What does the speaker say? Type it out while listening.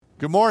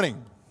Good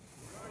morning.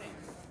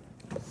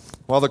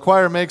 While the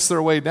choir makes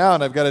their way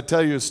down, I've got to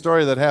tell you a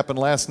story that happened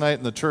last night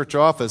in the church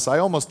office. I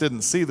almost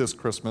didn't see this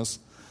Christmas.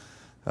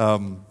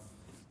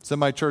 It's in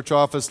my church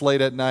office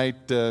late at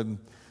night,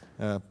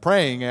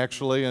 praying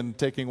actually, and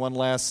taking one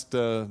last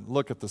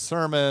look at the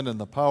sermon and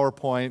the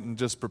PowerPoint and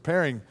just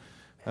preparing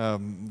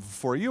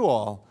for you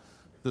all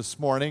this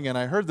morning. And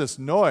I heard this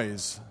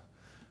noise,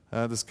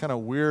 this kind of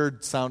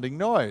weird sounding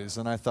noise.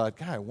 And I thought,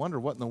 God, I wonder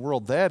what in the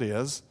world that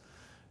is.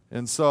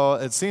 And so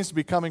it seems to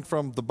be coming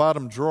from the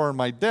bottom drawer in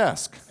my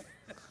desk.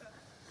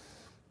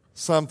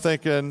 So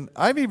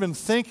I'm even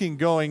thinking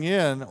going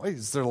in, wait,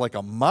 is there like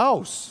a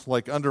mouse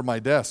like under my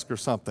desk or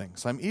something?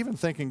 So I'm even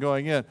thinking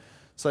going in.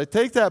 So I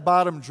take that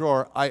bottom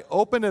drawer, I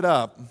open it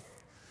up.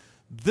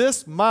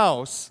 This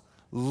mouse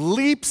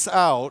leaps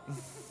out,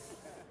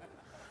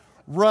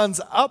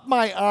 runs up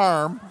my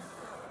arm,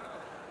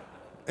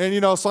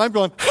 and so I'm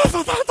going,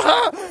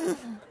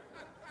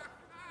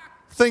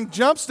 thing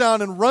jumps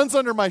down and runs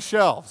under my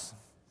shelves.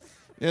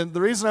 And the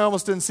reason I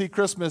almost didn't see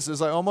Christmas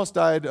is I almost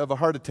died of a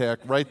heart attack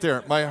right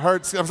there. My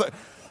heart,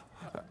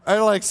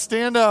 I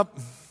stand up.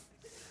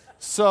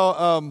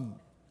 So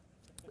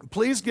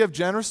please give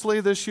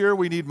generously this year.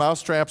 We need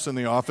mouse traps in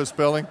the office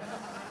building.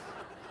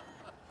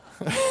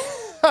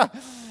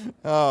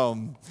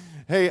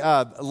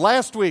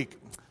 Last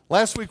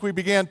week we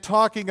began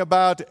talking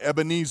about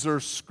Ebenezer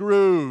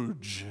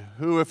Scrooge,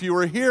 who, if you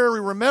were here,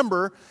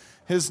 remember,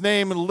 his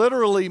name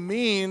literally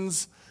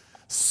means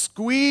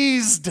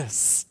squeezed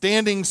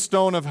standing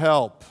stone of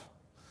help.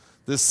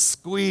 This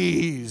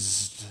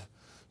squeezed,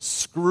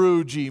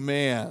 Scroogey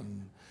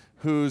man,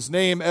 whose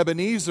name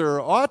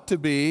Ebenezer ought to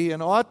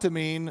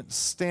mean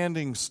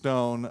standing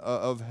stone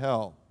of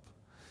help.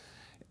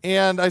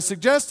 And I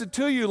suggested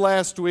to you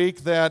last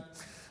week that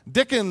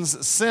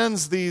Dickens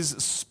sends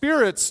these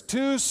spirits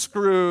to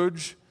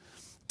Scrooge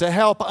to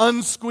help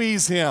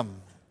unsqueeze him,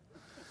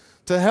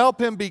 to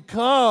help him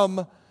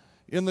become,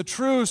 in the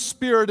true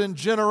spirit and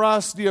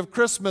generosity of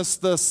Christmas,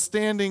 the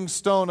standing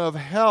stone of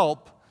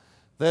help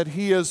that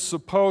he is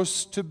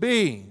supposed to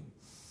be.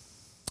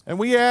 And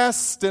we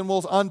asked, and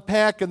we'll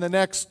unpack in the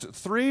next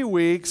 3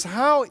 weeks,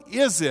 how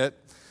is it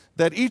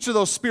that each of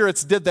those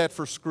spirits did that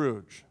for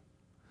Scrooge?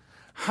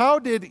 How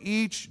did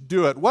each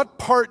do it? What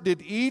part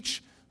did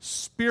each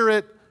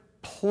spirit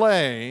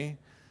play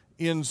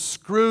in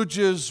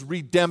Scrooge's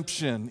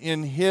redemption,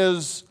 in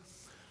his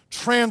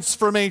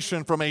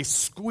transformation from a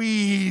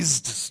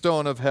squeezed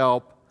stone of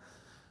help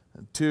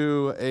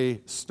to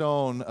a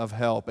stone of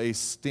help, a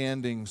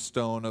standing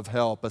stone of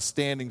help, a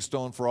standing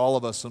stone for all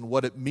of us, and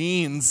what it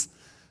means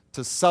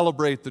to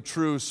celebrate the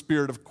true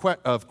spirit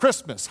of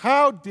Christmas?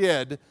 How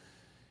did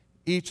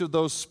each of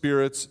those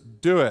spirits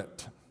do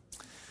it?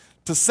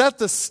 To set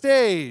the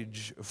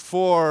stage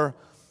for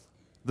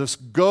this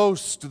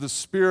ghost, the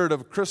spirit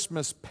of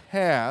Christmas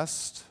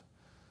past,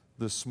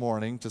 this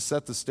morning, to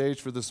set the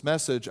stage for this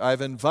message, I've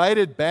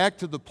invited back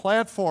to the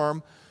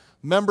platform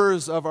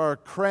members of our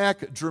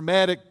crack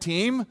dramatic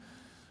team,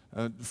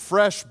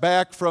 fresh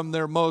back from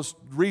their most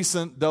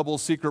recent double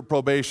secret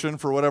probation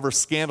for whatever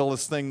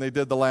scandalous thing they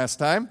did the last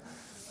time.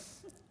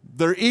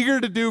 They're eager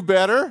to do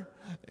better,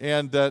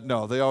 and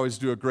no, they always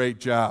do a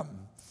great job.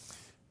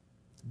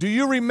 Do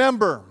you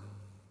remember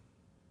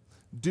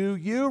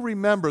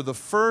the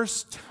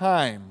first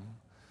time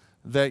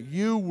that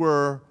you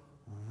were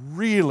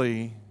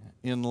really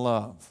in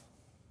love?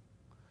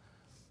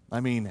 I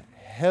mean,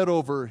 head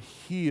over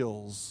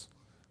heels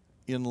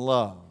in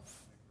love.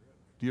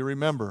 Do you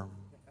remember?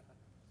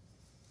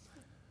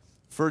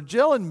 For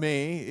Jill and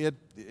me,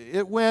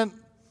 it went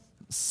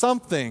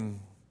something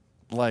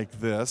like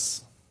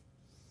this.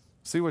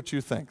 See what you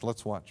think.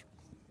 Let's watch.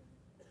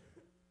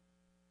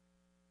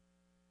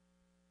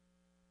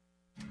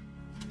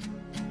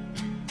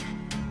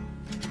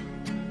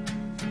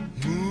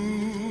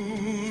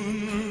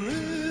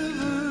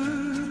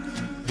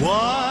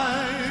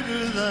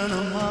 Wider than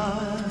a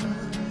mile,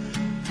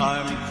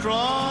 I'm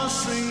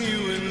crossing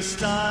you in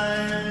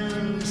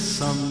style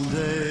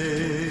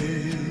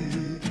someday.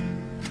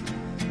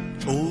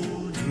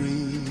 Oh,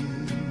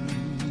 dream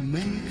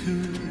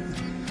maker,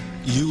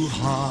 you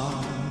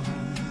heartbreaker,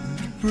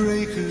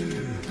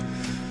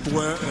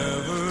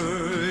 wherever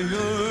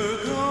you're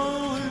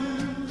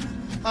going,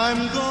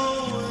 I'm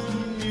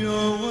going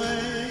your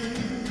way.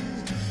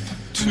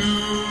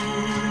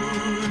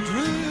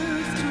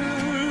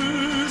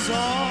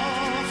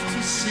 Off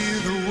to see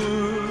the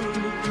world.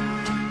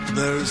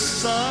 There's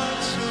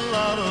such a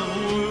lot of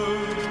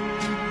world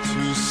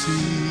to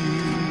see.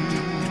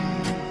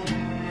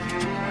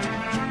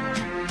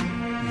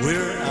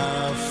 We're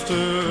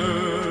after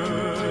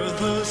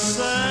the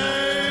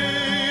same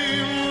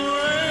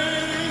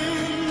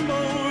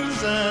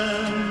rainbows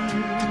and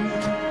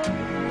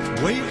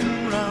waiting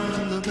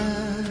round the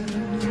bend,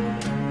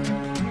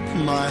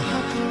 my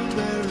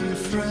huckleberry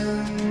friend.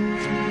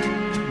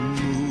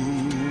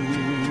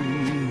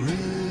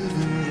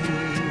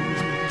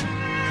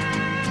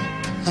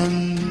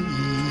 And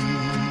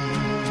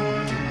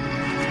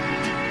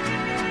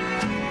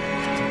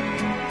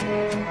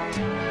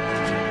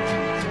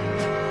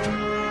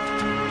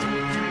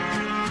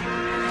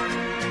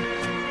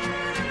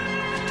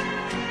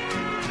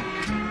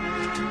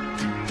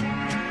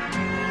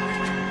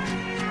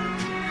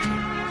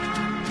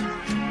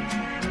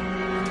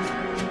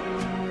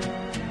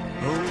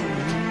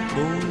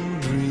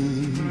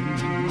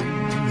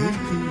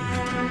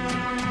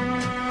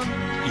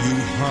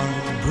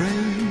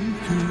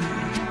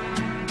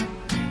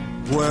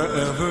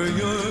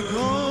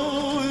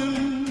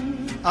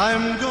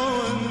I'm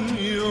going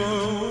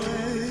your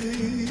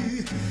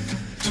way.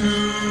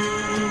 Two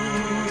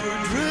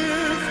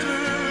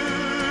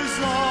drifters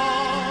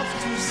off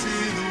to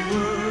see the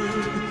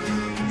world.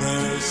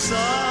 There's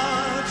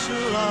such a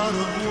lot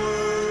of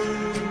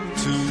world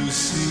to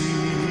see.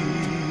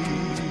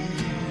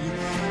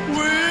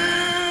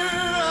 We're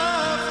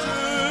after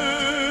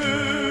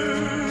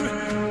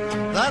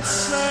that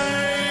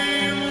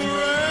same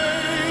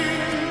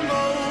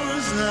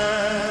rainbow's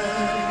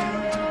end,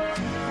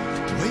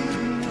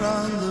 waiting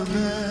round the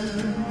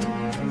bend,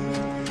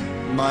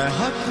 my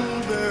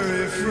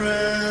huckleberry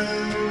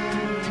friend,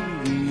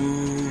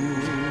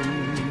 Moon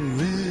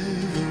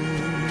River,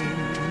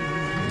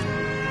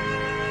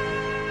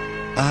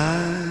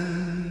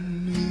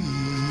 and me.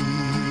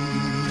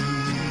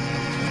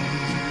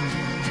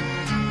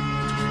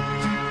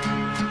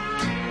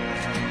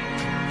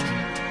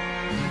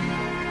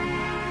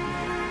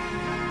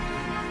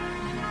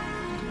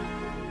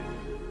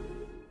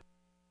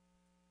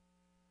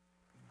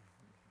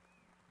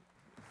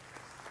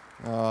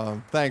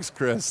 Thanks,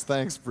 Chris.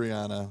 Thanks,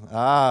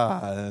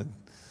 Brianna.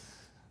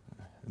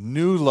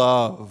 New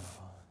love.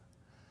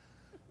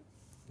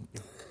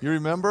 You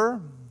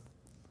remember?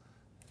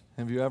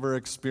 Have you ever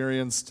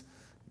experienced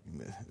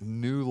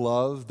new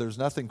love? There's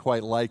nothing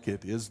quite like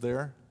it, is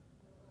there?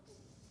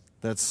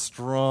 That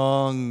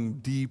strong,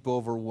 deep,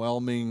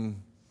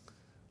 overwhelming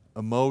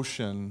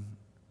emotion,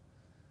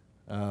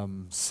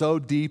 so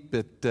deep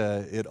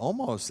it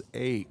almost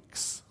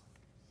aches,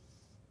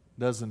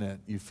 doesn't it?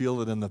 You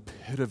feel it in the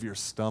pit of your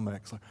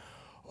stomach. It's like,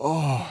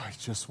 oh, I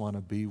just want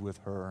to be with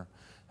her.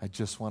 I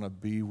just want to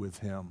be with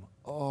him.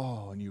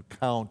 Oh, and you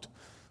count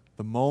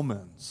the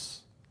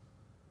moments.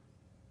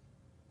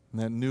 And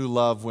that new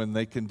love when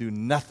they can do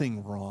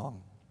nothing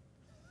wrong.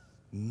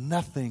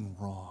 Nothing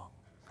wrong.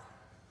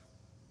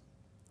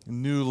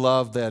 New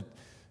love that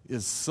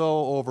is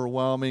so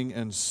overwhelming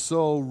and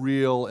so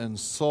real and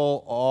so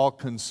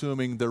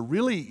all-consuming. There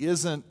really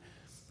isn't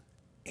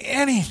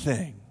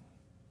anything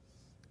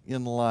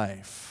in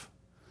life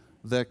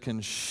that can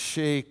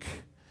shake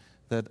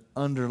that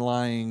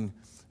underlying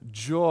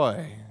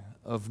joy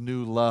of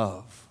new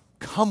love.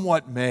 Come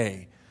what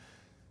may,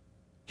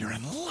 you're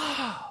in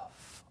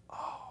love.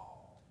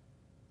 Oh.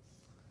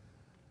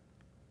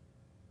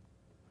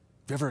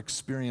 Have you ever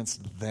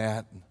experienced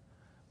that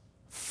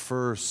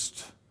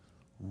first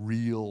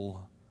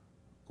real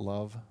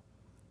love?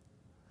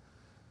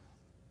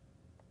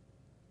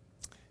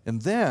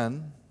 And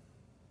then,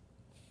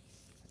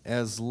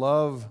 as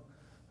love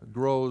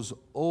grows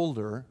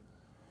older,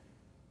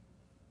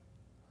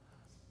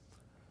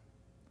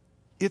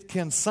 it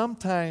can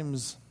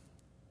sometimes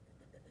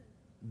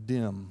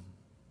dim.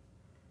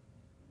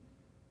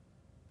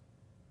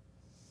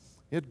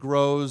 It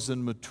grows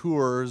and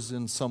matures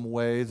in some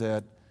way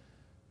that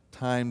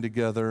time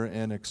together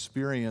and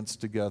experience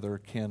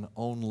together can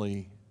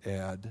only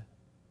add.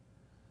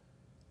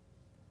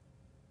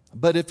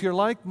 But if you're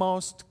like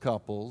most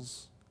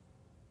couples,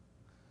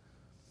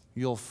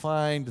 you'll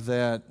find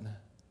that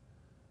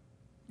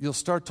you'll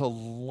start to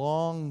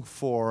long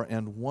for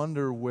and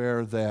wonder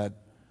where that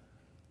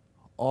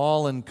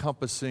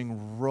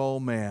all-encompassing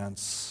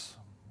romance,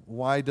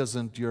 why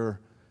doesn't your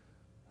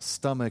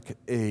stomach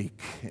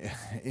ache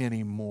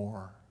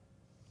anymore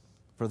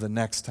for the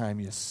next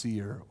time you see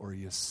her or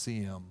you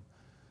see him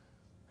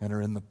and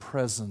are in the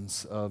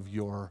presence of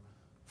your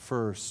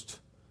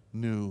first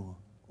new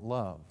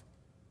love?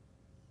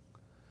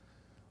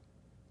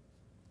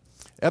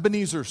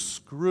 Ebenezer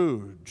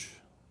Scrooge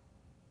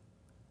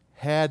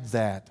had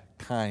that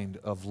kind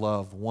of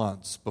love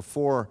once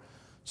before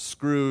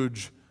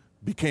Scrooge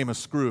became a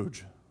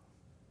Scrooge.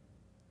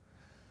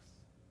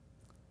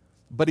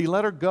 But he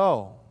let her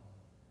go.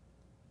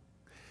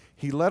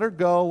 He let her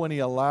go when he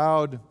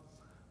allowed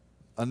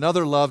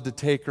another love to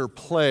take her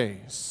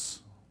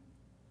place.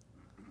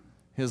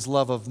 His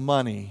love of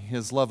money,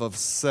 his love of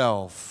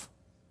self,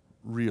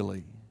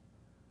 really.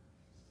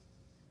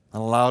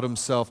 And allowed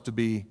himself to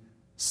be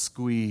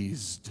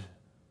squeezed.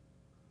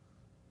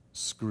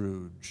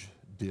 Scrooge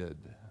did.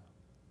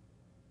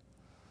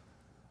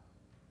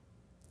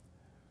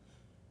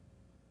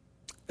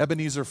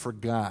 Ebenezer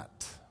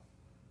forgot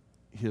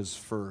his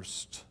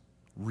first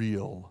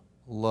real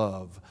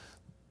love,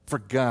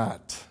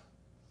 forgot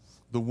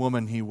the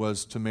woman he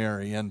was to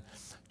marry. And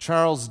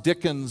Charles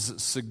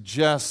Dickens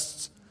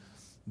suggests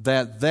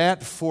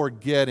that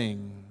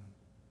forgetting,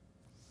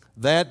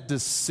 that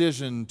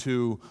decision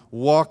to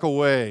walk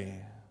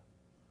away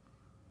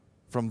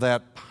from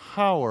that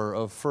power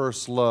of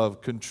first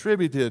love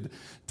contributed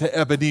to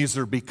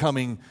Ebenezer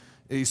becoming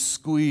a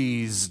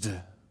squeezed,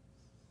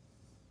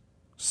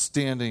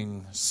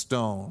 standing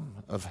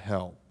stone of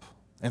help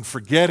and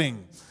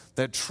forgetting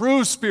that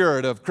true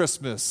spirit of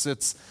Christmas,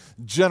 its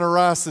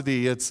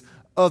generosity, its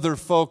other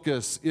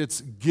focus,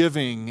 its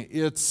giving,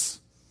 its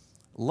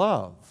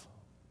love.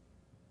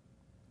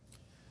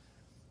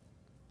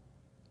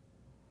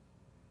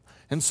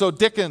 And so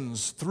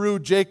Dickens, through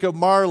Jacob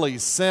Marley,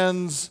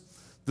 sends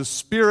the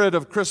spirit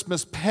of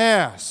Christmas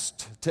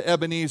past to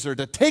Ebenezer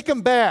to take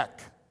him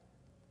back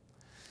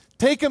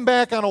take him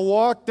back on a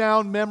walk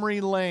down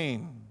memory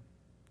lane,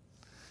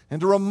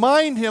 and to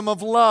remind him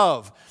of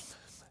love.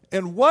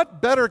 And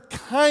what better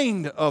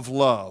kind of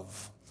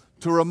love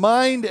to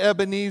remind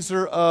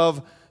Ebenezer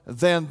of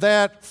than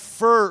that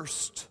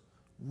first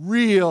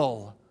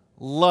real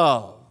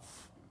love?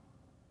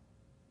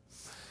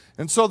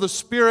 And so the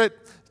Spirit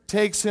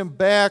takes him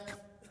back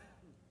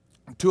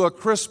to a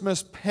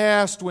Christmas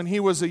past when he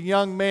was a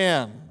young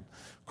man,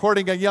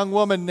 courting a young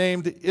woman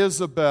named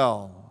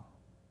Isabel,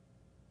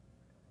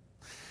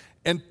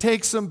 and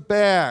takes him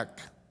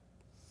back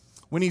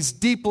when he's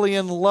deeply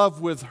in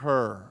love with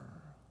her.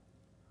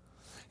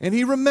 And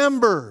he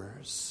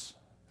remembers.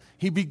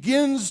 He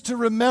begins to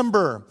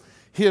remember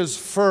his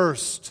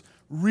first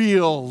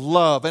real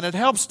love. And it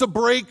helps to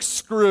break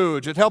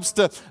Scrooge. It helps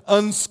to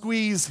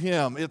unsqueeze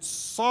him. It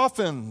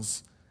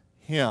softens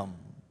him.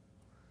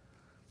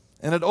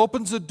 And it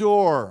opens a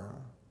door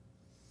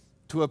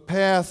to a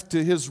path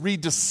to his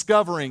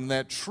rediscovering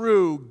that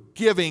true,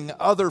 giving,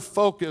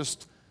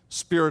 other-focused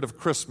spirit of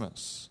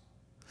Christmas.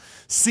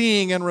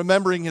 Seeing and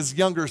remembering his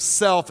younger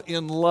self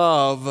in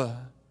love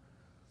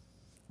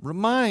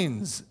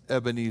reminds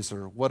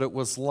Ebenezer what it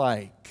was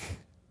like.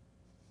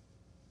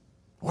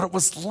 What it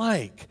was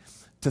like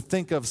to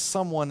think of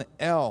someone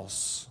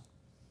else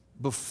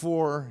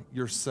before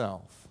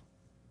yourself.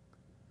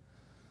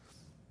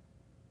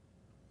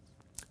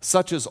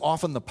 Such is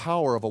often the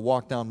power of a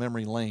walk down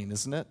memory lane,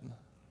 isn't it?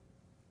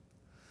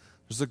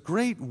 There's a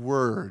great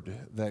word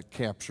that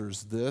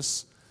captures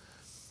this.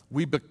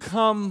 We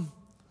become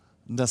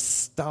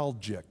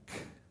nostalgic.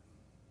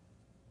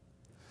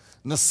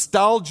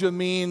 Nostalgia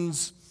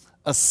means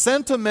a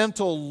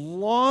sentimental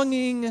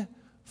longing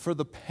for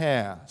the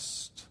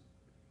past.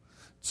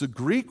 It's a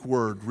Greek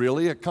word,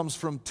 really. It comes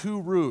from two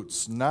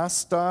roots.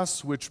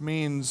 Nastas, which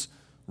means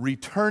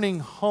returning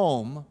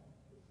home,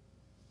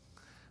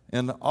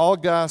 and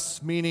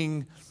algos,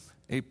 meaning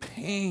a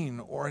pain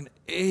or an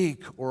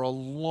ache or a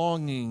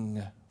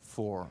longing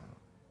for.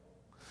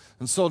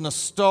 And so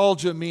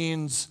nostalgia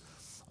means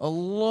a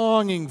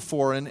longing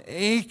for, an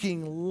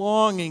aching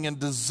longing and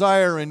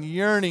desire and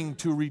yearning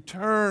to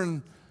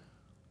return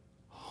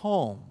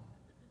home.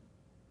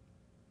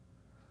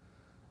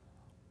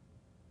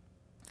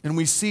 And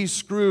we see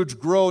Scrooge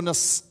grow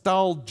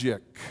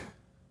nostalgic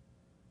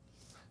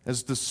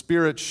as the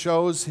Spirit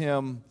shows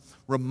him,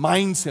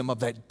 reminds him of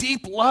that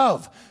deep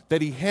love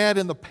that he had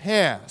in the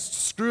past.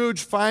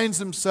 Scrooge finds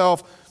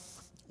himself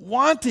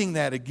wanting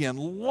that again,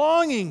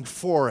 longing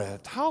for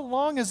it. How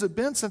long has it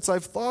been since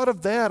I've thought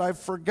of that? I've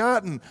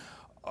forgotten.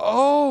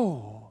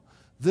 Oh,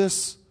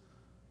 this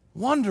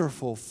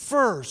wonderful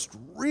first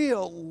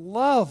real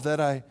love that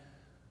I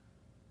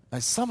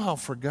somehow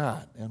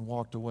forgot and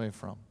walked away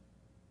from.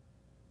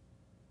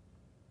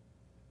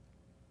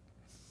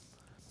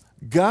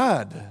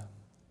 God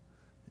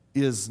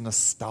is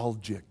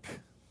nostalgic.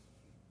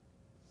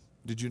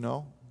 Did you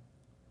know?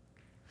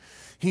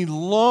 He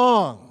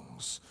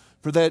longs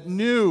for that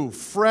new,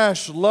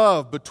 fresh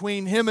love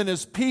between him and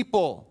his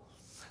people.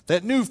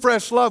 That new,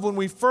 fresh love when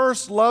we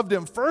first loved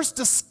him, first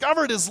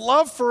discovered his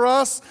love for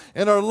us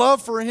and our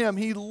love for him.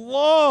 He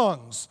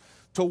longs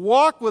to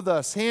walk with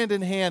us hand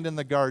in hand in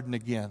the garden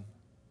again.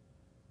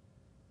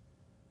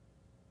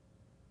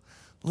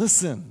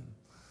 Listen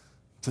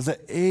to the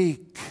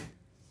ache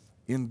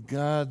in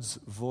God's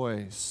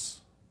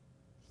voice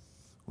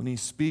when he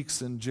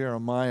speaks in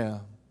Jeremiah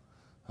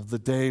of the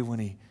day when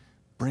he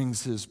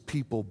brings his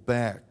people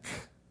back.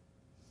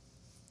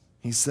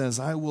 He says,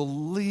 I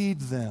will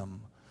lead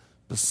them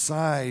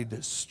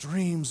beside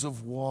streams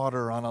of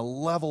water on a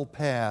level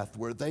path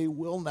where they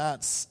will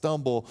not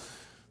stumble,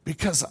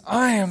 because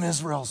I am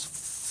Israel's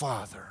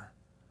father,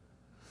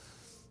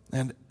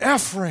 and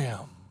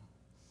Ephraim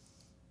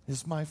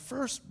is my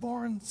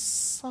firstborn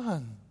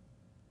son.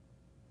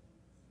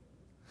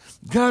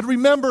 God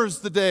remembers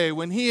the day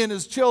when he and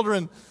his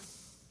children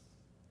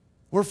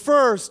were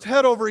first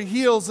head over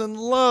heels in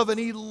love, and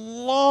he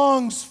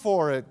longs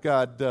for it,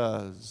 God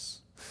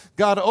does.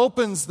 God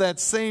opens that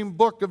same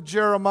book of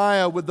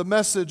Jeremiah with the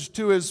message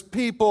to his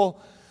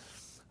people,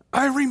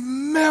 I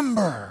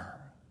remember,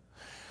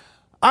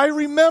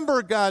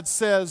 God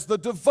says, the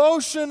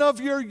devotion of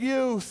your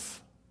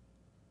youth.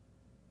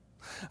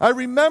 I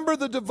remember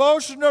the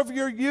devotion of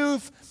your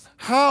youth,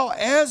 how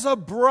as a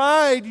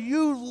bride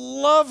you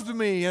loved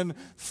me and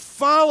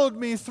followed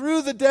me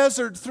through the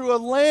desert, through a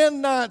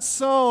land not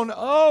sown.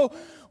 Oh,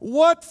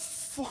 what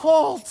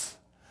fault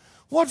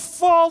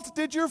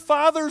did your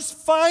fathers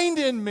find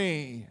in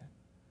me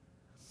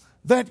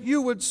that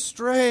you would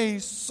stray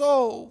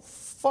so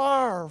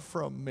far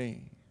from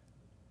me?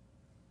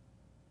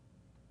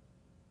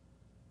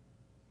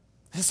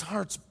 His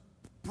heart's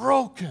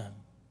broken.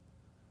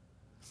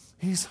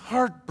 He's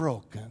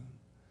heartbroken,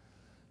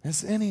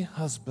 as any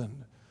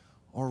husband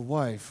or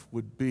wife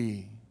would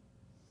be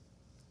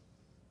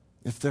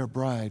if their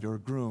bride or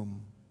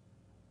groom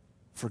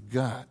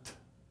forgot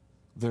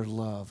their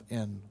love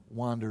and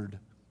wandered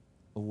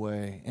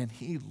away. And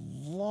he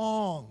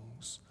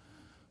longs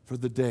for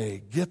the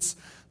day, gets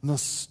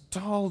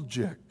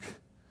nostalgic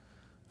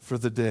for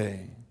the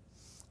day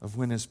of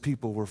when his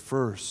people were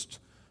first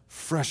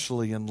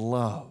freshly in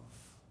love.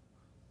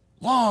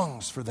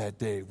 Longs for that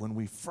day when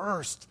we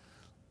first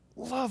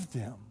loved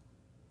him.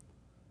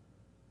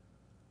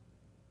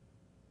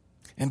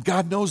 And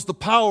God knows the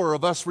power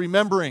of us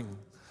remembering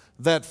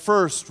that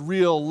first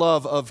real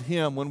love of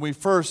him when we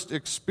first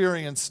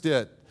experienced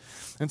it.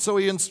 And so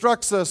he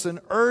instructs us and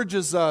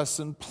urges us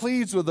and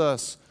pleads with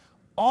us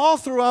all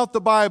throughout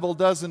the Bible,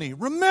 doesn't he?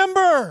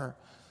 Remember!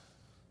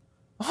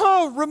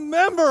 Oh,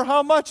 remember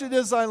how much it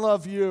is I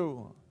love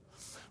you.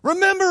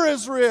 Remember,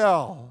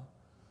 Israel.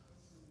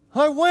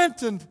 I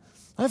went and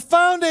I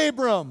found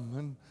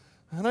Abram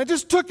and I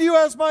just took you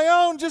as my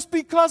own just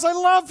because I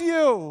love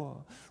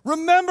you.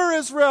 Remember,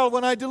 Israel,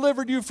 when I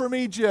delivered you from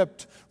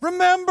Egypt.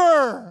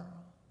 Remember.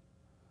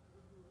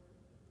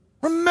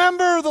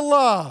 Remember the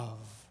love.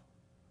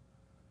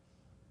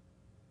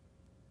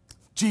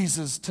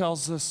 Jesus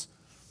tells us,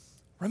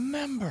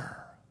 remember.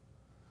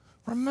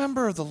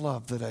 Remember the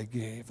love that I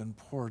gave and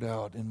poured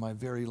out in my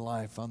very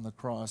life on the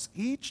cross.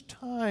 Each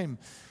time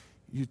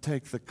you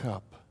take the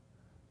cup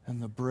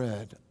and the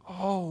bread,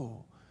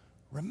 oh,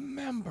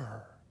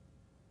 remember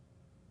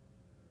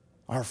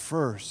our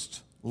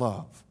first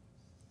love.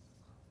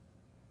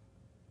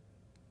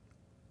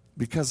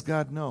 Because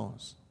God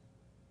knows.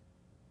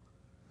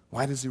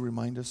 Why does he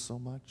remind us so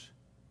much?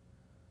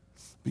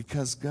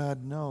 Because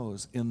God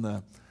knows in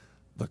the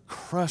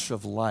crush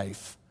of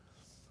life,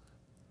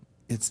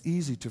 it's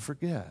easy to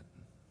forget.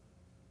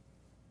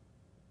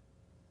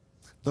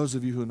 Those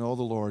of you who know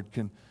the Lord,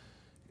 can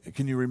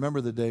you remember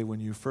the day when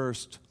you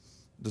first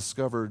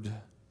discovered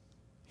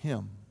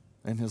him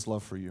and his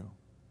love for you?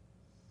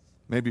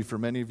 Maybe for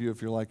many of you,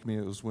 if you're like me,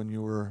 it was when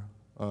you were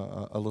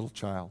a little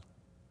child.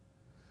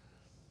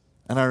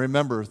 And I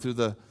remember through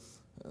the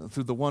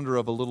wonder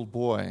of a little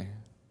boy,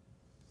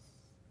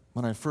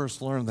 when I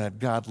first learned that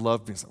God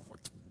loved me, I said,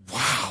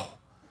 wow,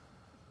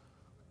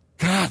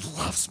 God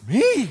loves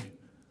me.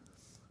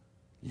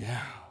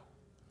 Yeah.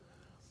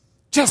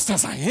 Just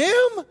as I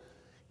am?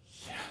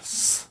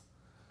 Yes.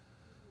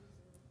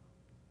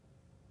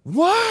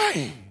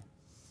 Why?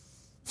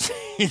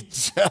 He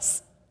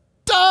just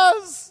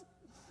does.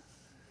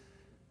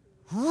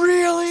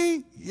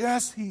 Really?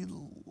 Yes, he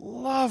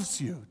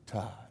loves you,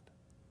 Todd.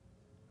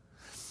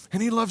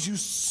 And he loves you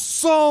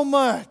so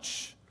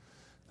much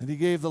that he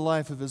gave the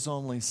life of his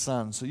only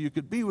son so you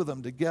could be with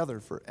him together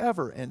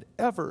forever and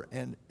ever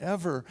and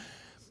ever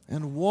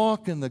and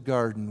walk in the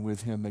garden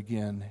with him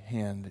again,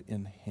 hand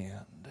in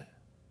hand.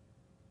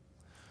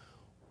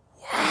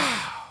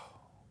 Wow.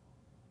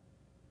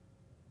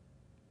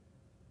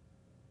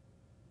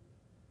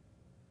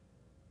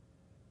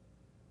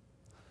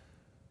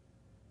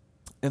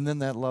 And then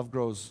that love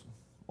grows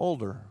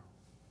older.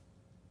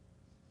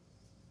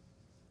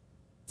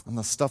 And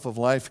the stuff of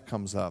life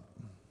comes up.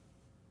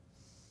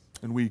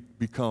 And we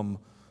become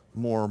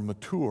more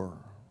mature.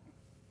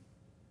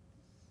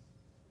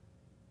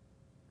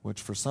 Which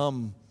for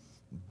some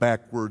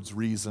backwards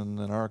reason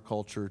in our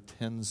culture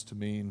tends to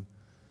mean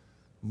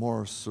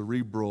more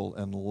cerebral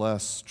and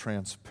less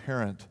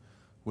transparent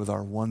with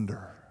our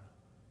wonder.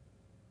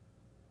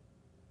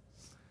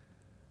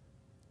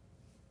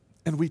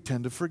 And we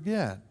tend to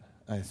forget,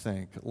 I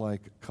think,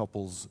 like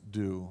couples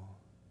do,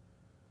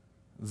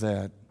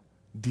 that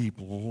deep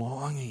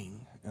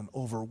longing and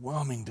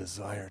overwhelming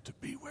desire to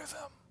be with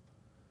him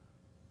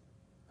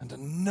and to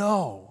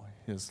know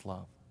his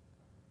love.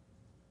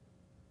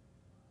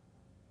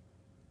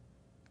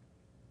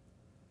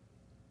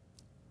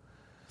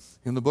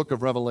 In the book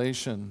of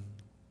Revelation,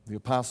 the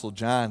Apostle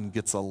John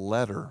gets a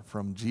letter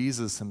from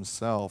Jesus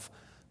himself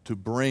to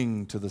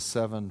bring to the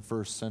 7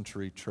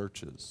 first-century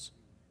churches.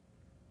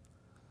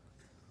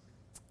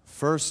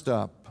 First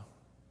up,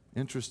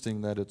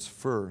 interesting that it's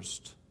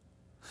first,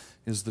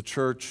 is the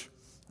church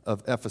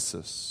of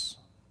Ephesus.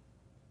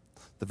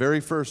 The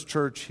very first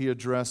church he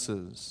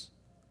addresses.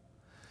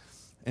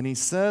 And he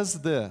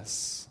says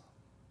this.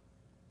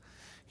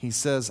 He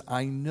says,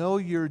 I know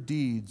your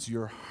deeds,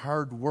 your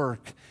hard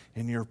work,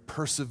 and your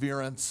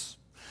perseverance.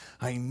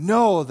 I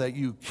know that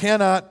you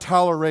cannot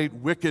tolerate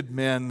wicked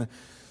men,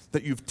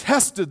 that you've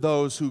tested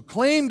those who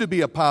claim to be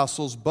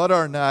apostles but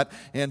are not,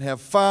 and have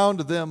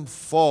found them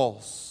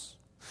false.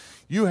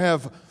 You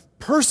have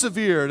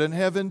persevered and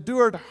have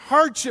endured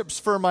hardships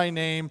for my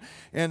name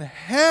and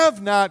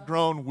have not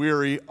grown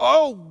weary.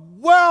 Oh,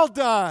 well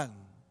done!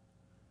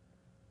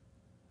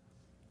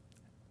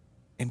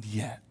 And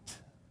yet,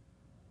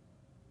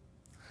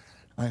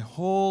 I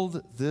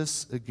hold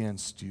this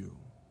against you.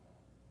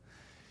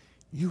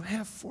 You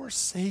have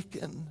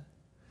forsaken,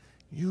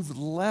 you've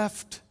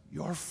left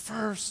your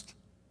first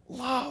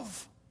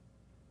love.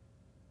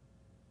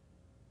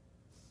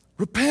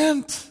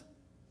 Repent.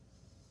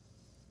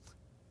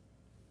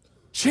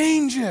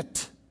 Change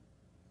it.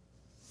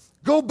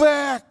 Go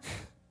back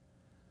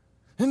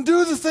and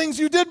do the things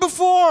you did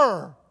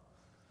before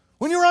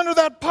when you were under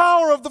that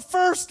power of the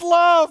first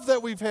love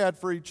that we've had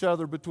for each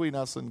other between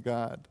us and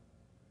God.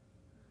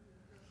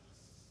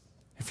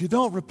 If you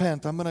don't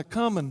repent, I'm going to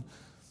come and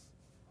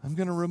I'm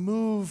going to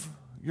remove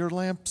your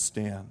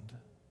lampstand.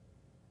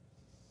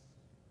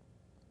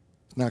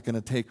 It's not going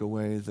to take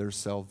away their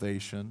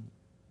salvation.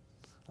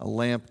 A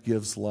lamp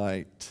gives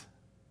light.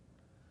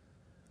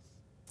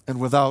 And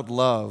without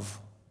love,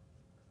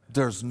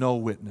 there's no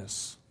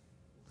witness.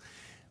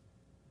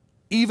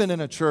 Even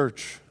in a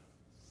church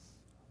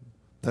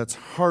that's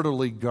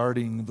heartily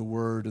guarding the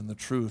word and the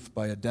truth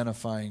by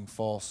identifying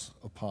false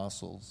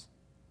apostles.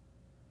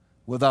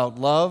 Without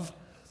love,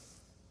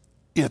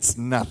 it's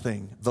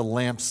nothing. The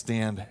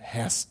lampstand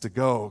has to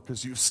go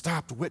because you've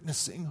stopped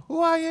witnessing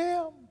who I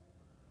am.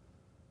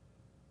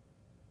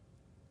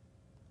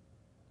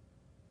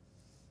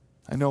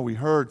 I know we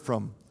heard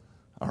from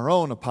our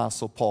own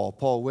Apostle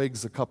Paul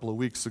Wiggs, a couple of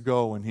weeks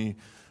ago when he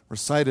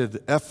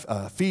recited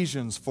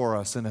Ephesians for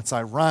us, and it's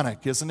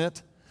ironic, isn't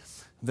it,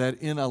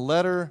 that in a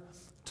letter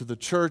to the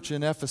church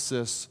in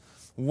Ephesus,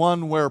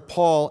 one where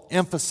Paul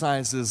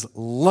emphasizes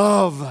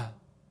love,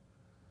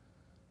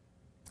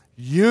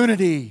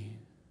 unity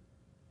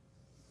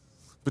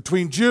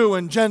between Jew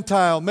and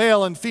Gentile,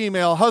 male and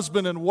female,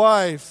 husband and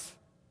wife,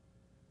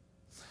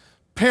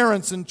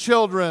 parents and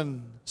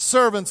children,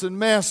 servants and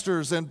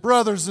masters, and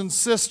brothers and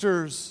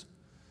sisters.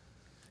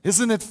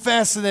 Isn't it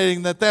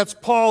fascinating that that's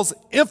Paul's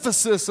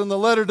emphasis in the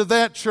letter to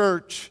that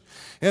church?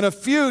 And a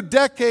few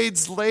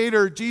decades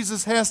later,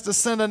 Jesus has to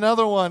send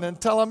another one and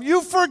tell them,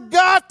 you've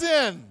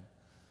forgotten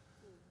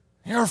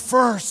your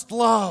first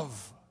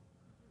love.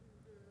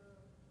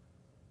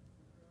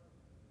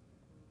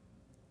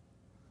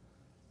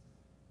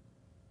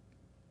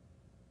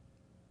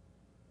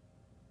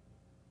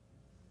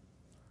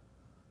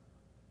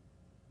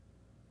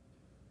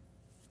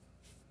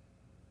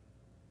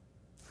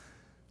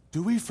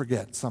 Do we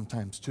forget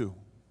sometimes too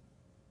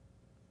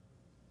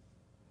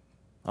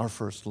our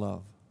first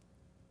love?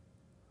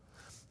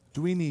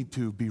 Do we need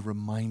to be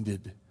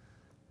reminded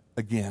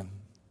again?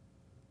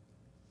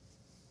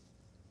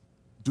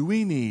 Do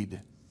we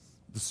need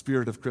the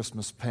Spirit of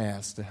Christmas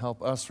past to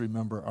help us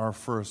remember our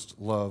first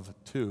love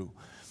too?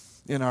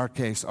 In our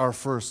case, our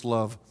first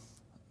love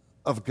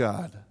of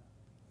God.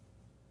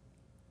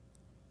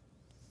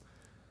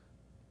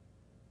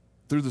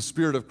 Through the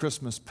Spirit of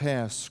Christmas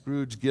past,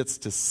 Scrooge gets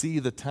to see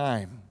the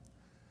time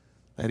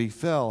that he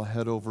fell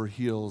head over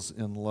heels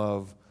in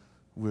love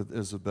with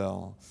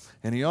Isabel.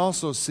 And he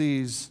also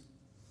sees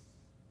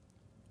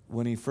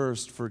when he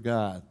first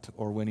forgot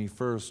or when he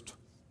first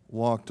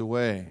walked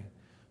away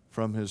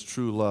from his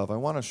true love. I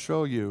want to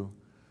show you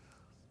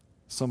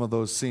some of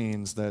those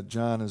scenes that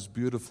John has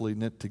beautifully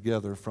knit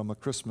together from A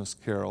Christmas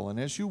Carol. And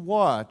as you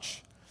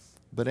watch,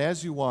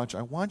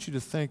 I want you to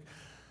think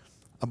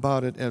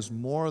about it as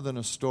more than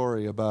a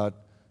story about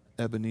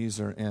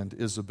Ebenezer and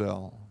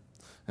Isabel,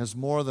 as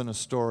more than a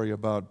story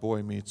about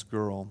boy meets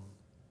girl,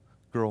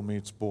 girl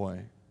meets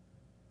boy.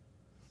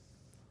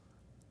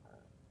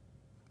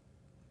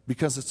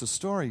 Because it's a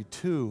story,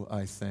 too,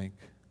 I think,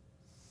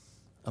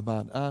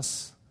 about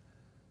us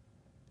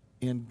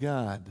and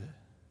God.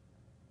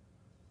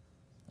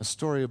 A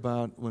story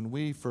about when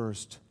we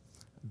first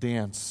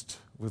danced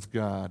with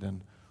God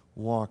and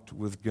walked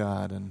with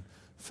God and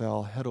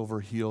fell head over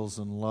heels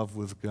in love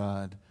with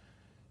God,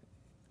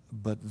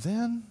 but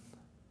then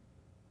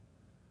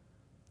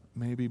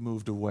maybe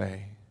moved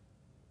away.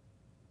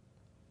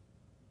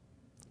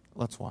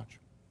 Let's watch.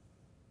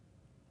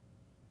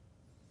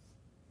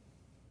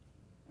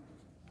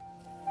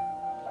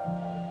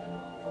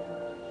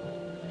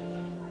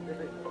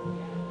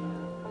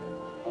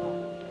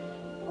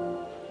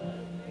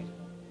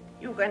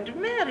 You're going to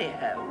marry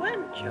her,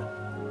 weren't you?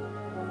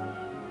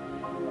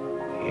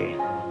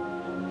 Yes.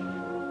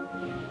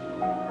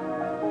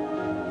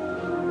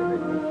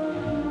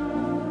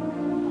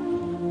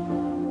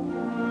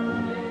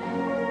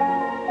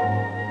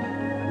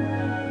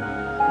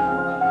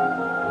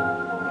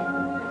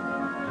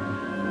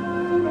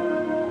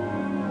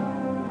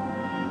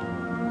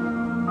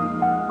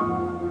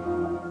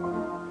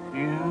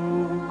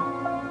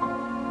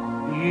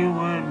 You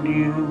were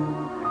new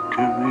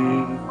to me.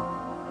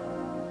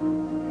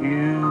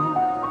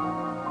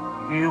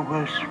 You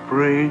were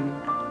spring.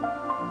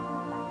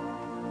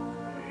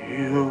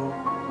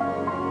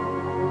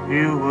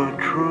 You were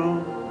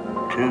true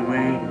to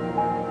me.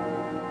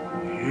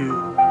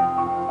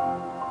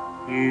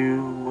 You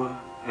were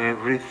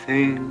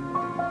everything.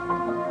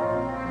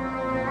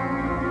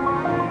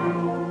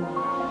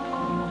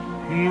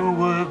 You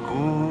were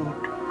good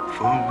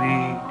for me.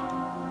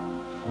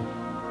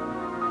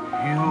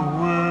 You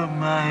were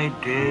my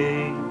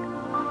day.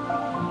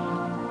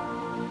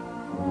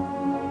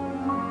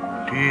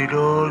 Did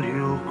all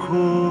you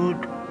could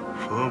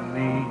for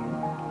me.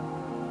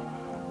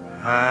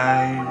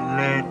 I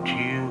let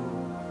you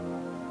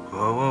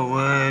go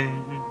away.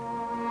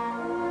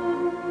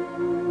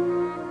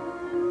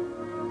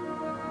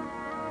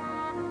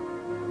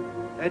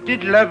 I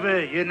did love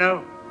her, you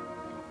know.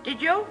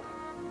 Did you?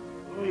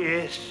 Oh,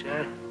 yes,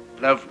 I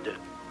loved her.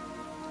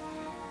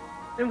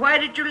 Then why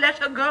did you let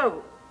her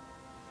go?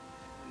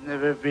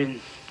 Never been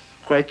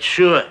quite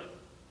sure.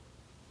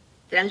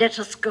 Then let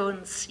us go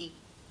and see.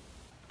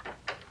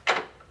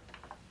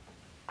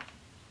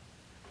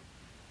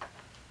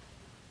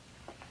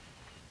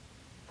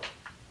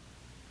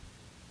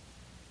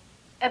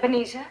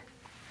 Ebenezer,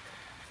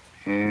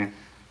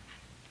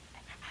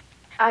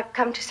 I've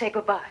come to say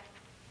goodbye.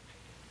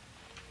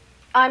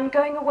 I'm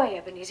going away,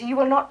 Ebenezer. You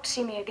will not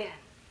see me again.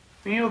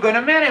 Are you going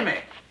to marry me?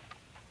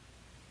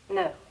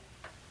 No.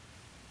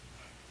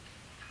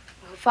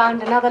 You'll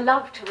find another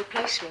love to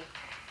replace me.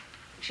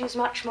 She's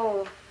much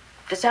more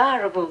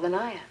desirable than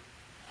I am.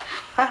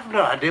 I have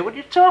no idea what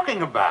you're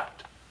talking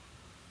about.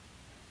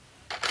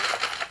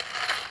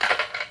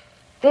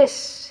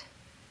 This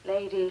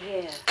lady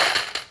here.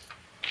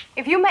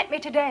 If you met me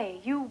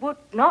today, you would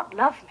not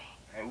love me.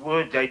 I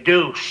would, I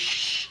do.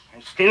 Shh, I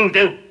still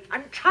do.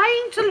 I'm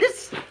trying to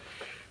listen.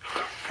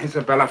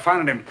 Isabel, I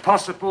find it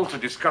impossible to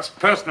discuss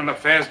personal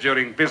affairs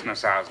during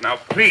business hours. Now,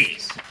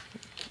 please.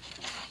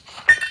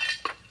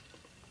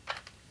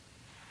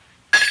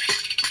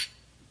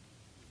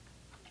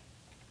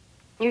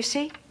 You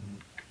see?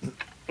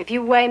 If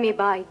you weigh me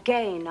by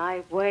gain,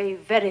 I weigh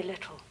very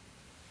little.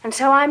 And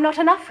so I'm not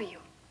enough for you.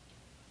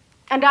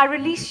 And I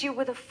release you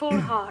with a full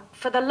heart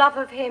for the love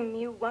of him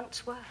you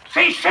once were.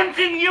 Say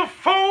something, you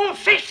fool!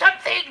 Say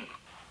something!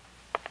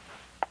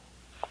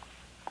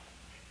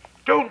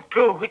 Don't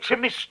go. It's a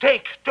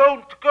mistake.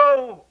 Don't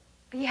go.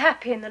 Be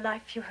happy in the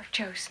life you have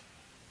chosen.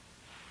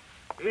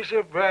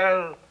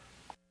 Isabel.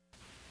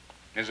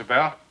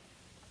 Isabel?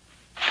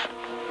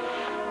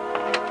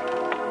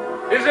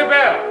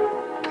 Isabel!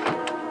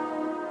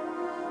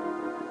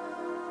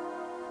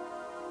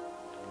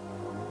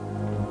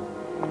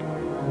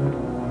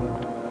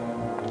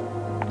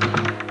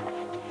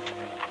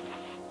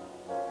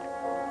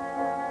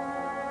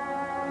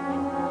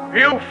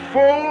 You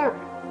fool!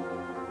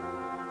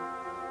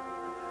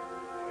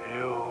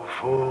 You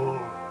fool.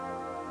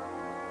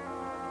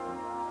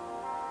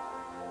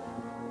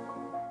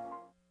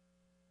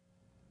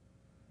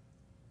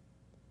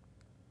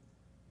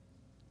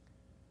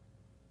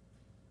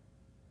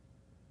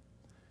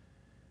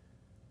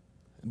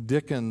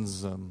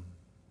 Dickens,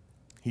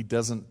 he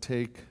doesn't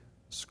take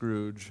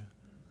Scrooge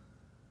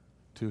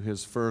to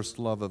his first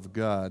love of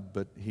God,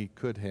 but he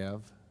could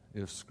have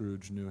if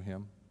Scrooge knew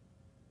him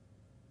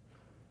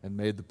and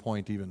made the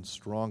point even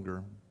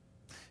stronger.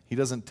 He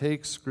doesn't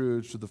take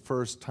Scrooge to the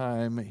first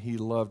time he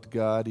loved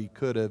God. He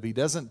could have. He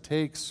doesn't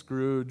take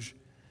Scrooge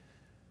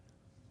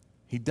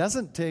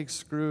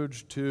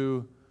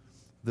to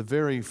the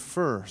very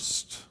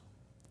first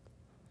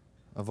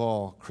of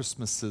all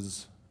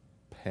Christmases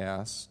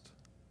past,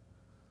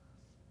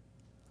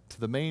 to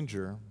the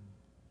manger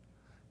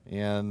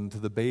and to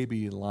the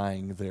baby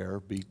lying there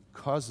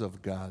because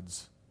of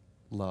God's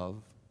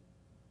love,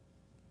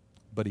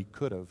 but he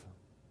could have.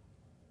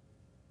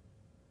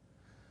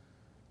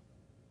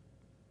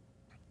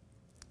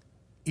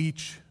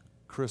 Each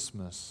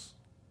Christmas,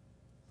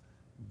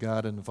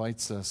 God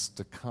invites us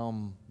to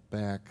come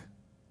back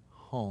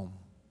home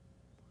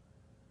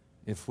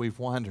if we've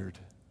wandered.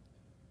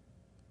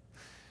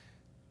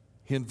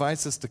 He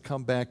invites us to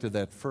come back to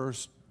that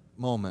first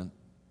moment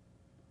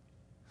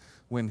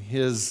when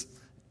his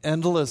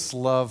endless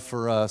love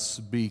for us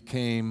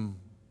became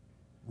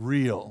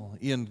real.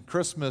 In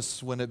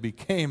Christmas, when it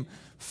became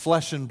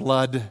flesh and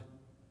blood.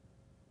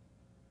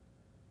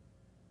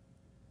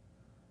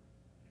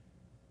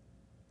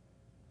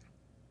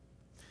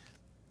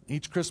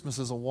 Each Christmas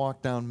is a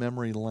walk down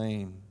memory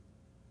lane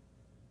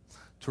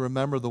to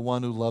remember the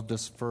one who loved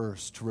us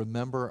first, to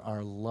remember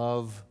our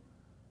love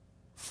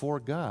for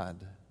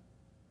God.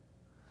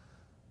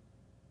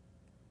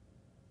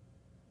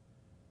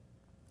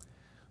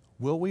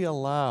 Will we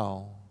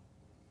allow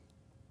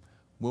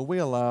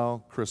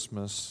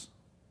Christmas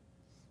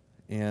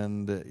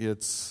and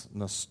its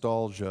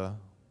nostalgia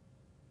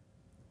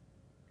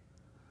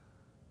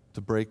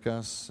to break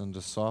us and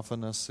to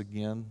soften us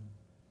again?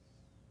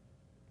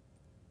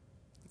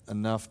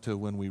 Enough to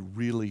when we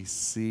really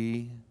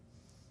see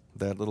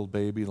that little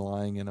baby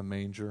lying in a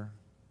manger,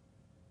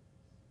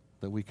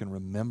 that we can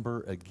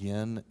remember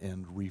again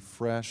and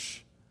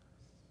refresh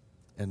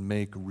and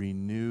make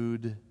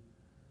renewed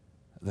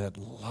that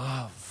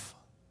love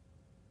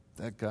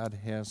that God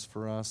has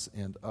for us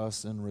and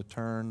us in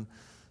return,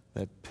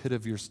 that pit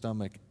of your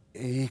stomach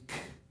ache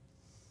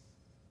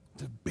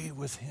to be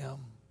with him.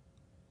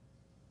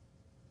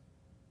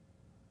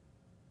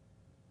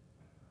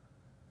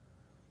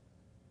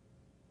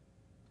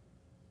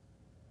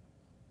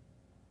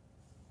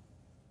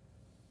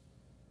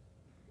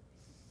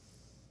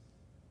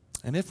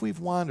 And if we've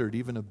wandered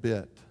even a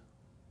bit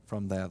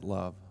from that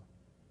love,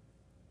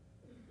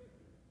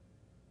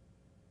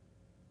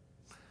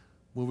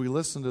 will we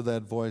listen to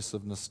that voice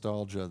of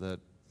nostalgia that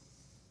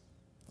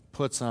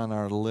puts on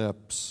our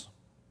lips?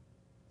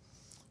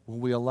 Will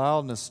we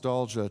allow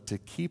nostalgia to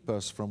keep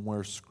us from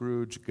where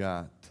Scrooge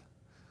got?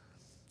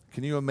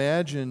 Can you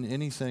imagine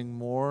anything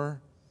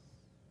more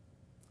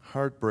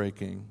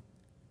heartbreaking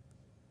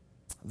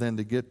than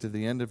to get to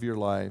the end of your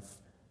life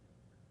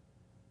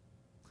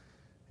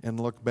and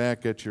look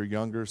back at your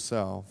younger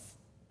self,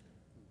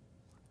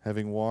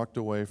 having walked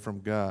away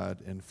from God,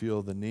 and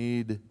feel the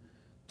need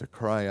to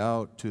cry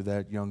out to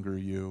that younger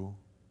you,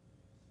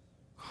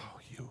 "Oh,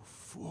 you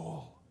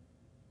fool.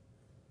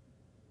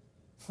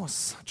 was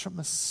such a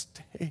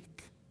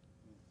mistake.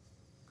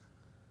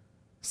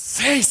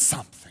 Say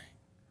something.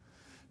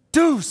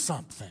 Do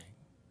something.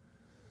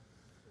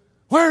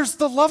 Where's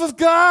the love of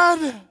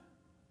God?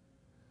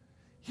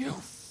 You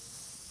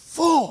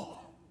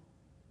fool.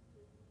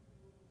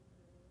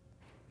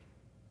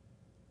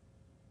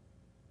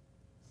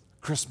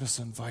 Christmas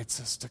invites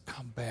us to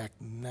come back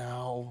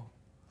now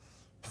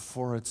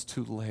before it's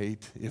too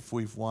late if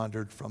we've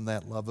wandered from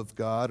that love of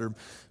God, or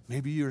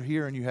maybe you're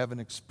here and you haven't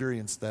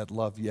experienced that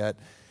love yet.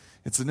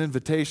 It's an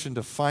invitation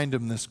to find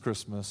Him this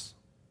Christmas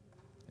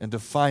and to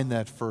find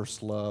that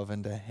first love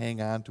and to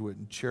hang on to it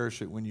and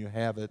cherish it when you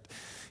have it.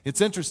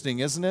 It's interesting,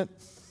 isn't it,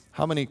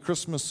 how many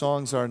Christmas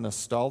songs are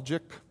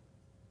nostalgic?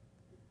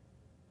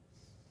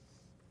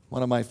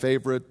 One of my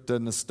favorite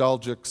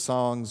nostalgic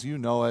songs, you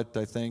know it,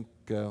 I think.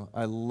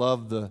 I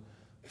love the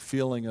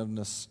feeling of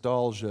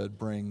nostalgia it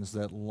brings,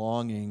 that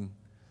longing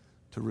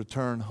to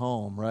return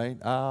home, right?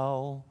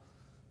 I'll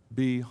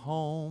be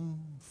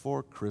home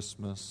for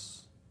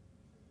Christmas.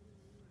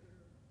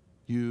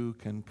 You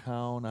can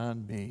count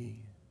on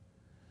me.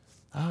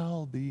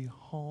 I'll be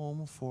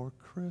home for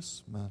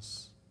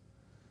Christmas,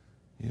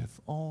 if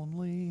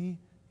only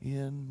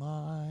in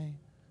my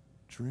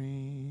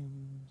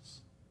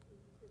dreams.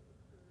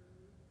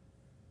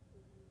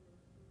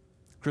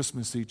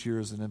 Christmas each year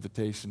is an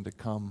invitation to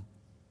come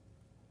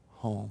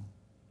home.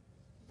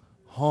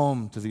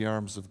 Home to the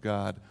arms of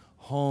God.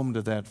 Home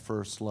to that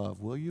first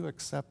love. Will you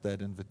accept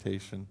that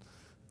invitation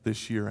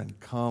this year and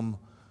come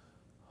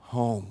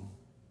home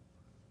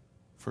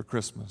for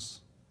Christmas?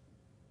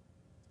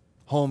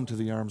 Home to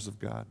the arms of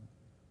God.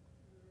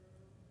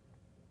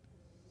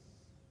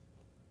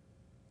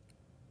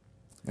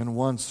 And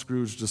once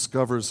Scrooge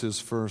discovers his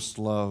first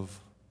love,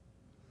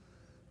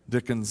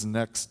 Dickens'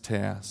 next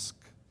task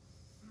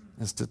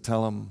is to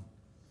tell him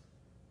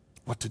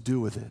what to do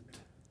with it.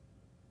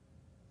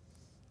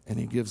 And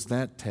he gives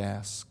that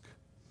task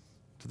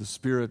to the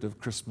Spirit of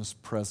Christmas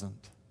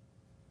present,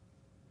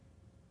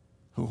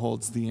 who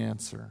holds the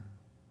answer.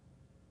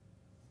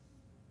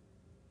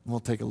 We'll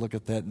take a look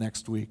at that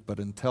next week, but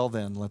until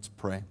then, let's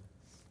pray.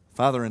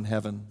 Father in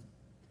heaven,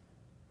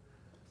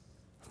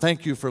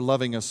 thank you for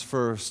loving us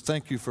first.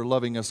 Thank you for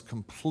loving us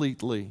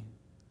completely.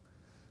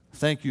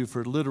 Thank you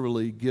for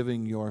literally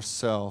giving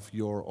yourself,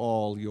 your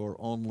all, your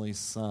only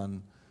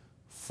Son,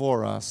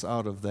 for us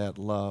out of that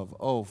love.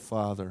 Oh,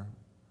 Father,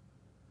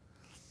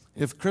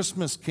 if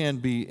Christmas can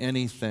be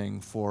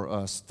anything for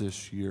us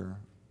this year,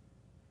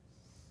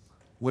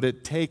 would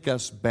it take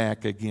us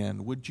back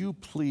again? Would you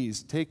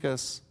please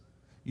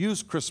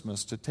use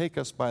Christmas to take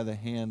us by the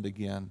hand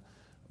again,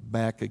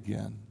 back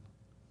again,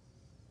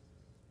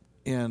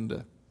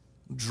 and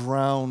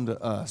drown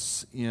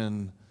us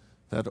in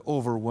that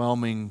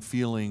overwhelming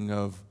feeling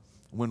of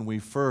when we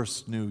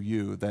first knew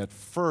you, that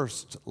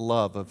first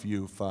love of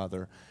you,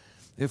 Father.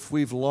 If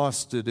we've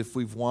lost it, if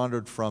we've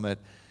wandered from it,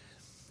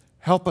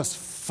 help us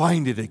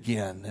find it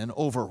again and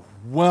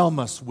overwhelm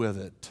us with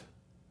it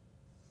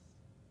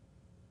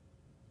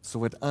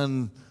so it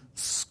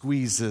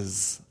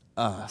unsqueezes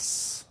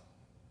us.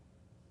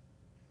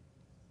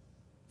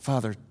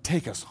 Father,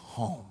 take us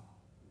home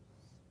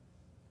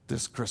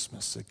this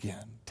Christmas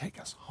again. Take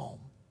us home.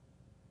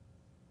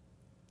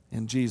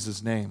 In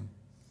Jesus' name,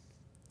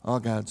 all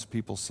God's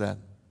people said,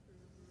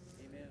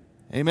 Amen.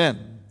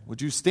 Amen.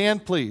 Would you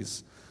stand,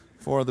 please,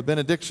 for the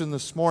benediction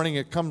this morning?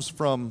 It comes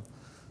from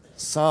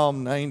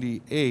Psalm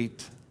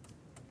 98.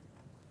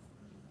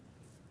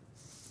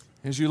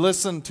 As you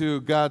listen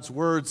to God's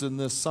words in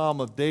this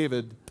Psalm of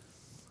David,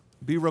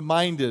 be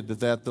reminded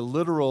that the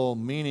literal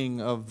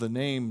meaning of the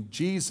name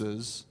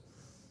Jesus,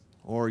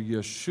 or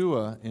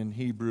Yeshua in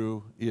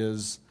Hebrew,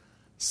 is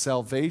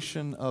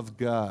salvation of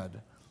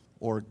God,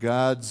 or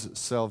God's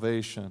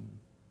salvation.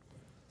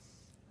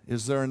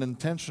 Is there an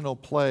intentional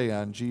play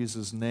on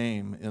Jesus'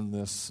 name in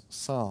this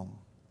psalm?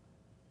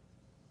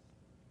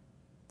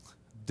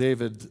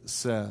 David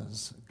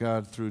says,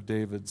 God through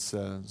David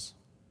says,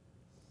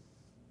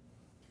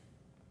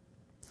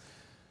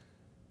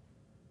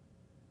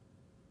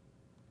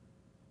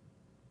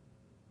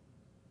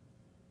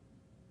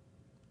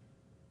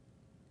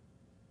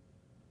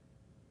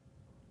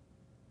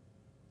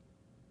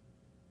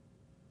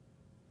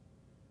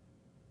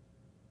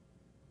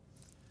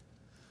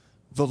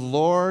 the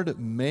Lord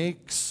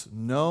makes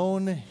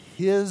known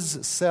His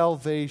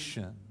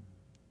salvation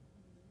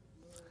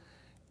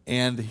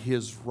and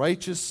His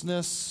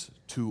righteousness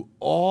to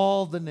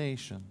all the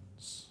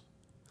nations.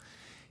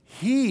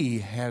 He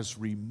has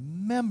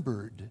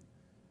remembered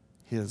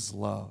His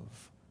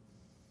love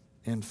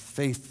and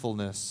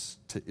faithfulness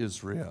to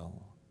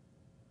Israel.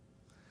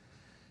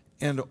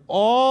 And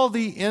all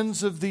the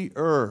ends of the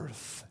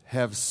earth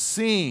have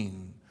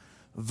seen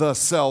the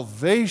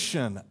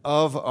salvation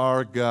of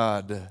our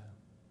God.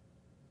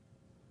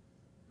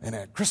 And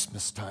at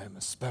Christmas time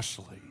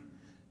especially,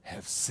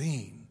 have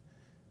seen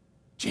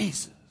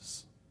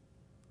Jesus.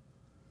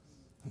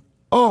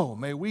 Oh,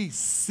 may we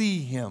see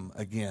Him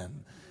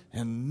again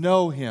and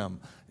know Him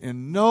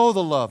and know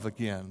the love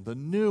again, the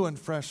new and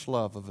fresh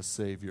love of a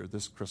Savior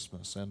this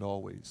Christmas and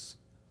always.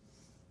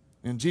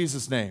 In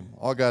Jesus' name,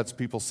 all God's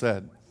people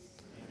said,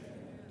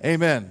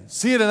 Amen.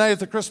 See you tonight at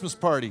the Christmas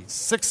party,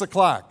 6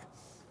 o'clock.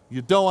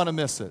 You don't want to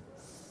miss it.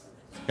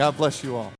 God bless you all.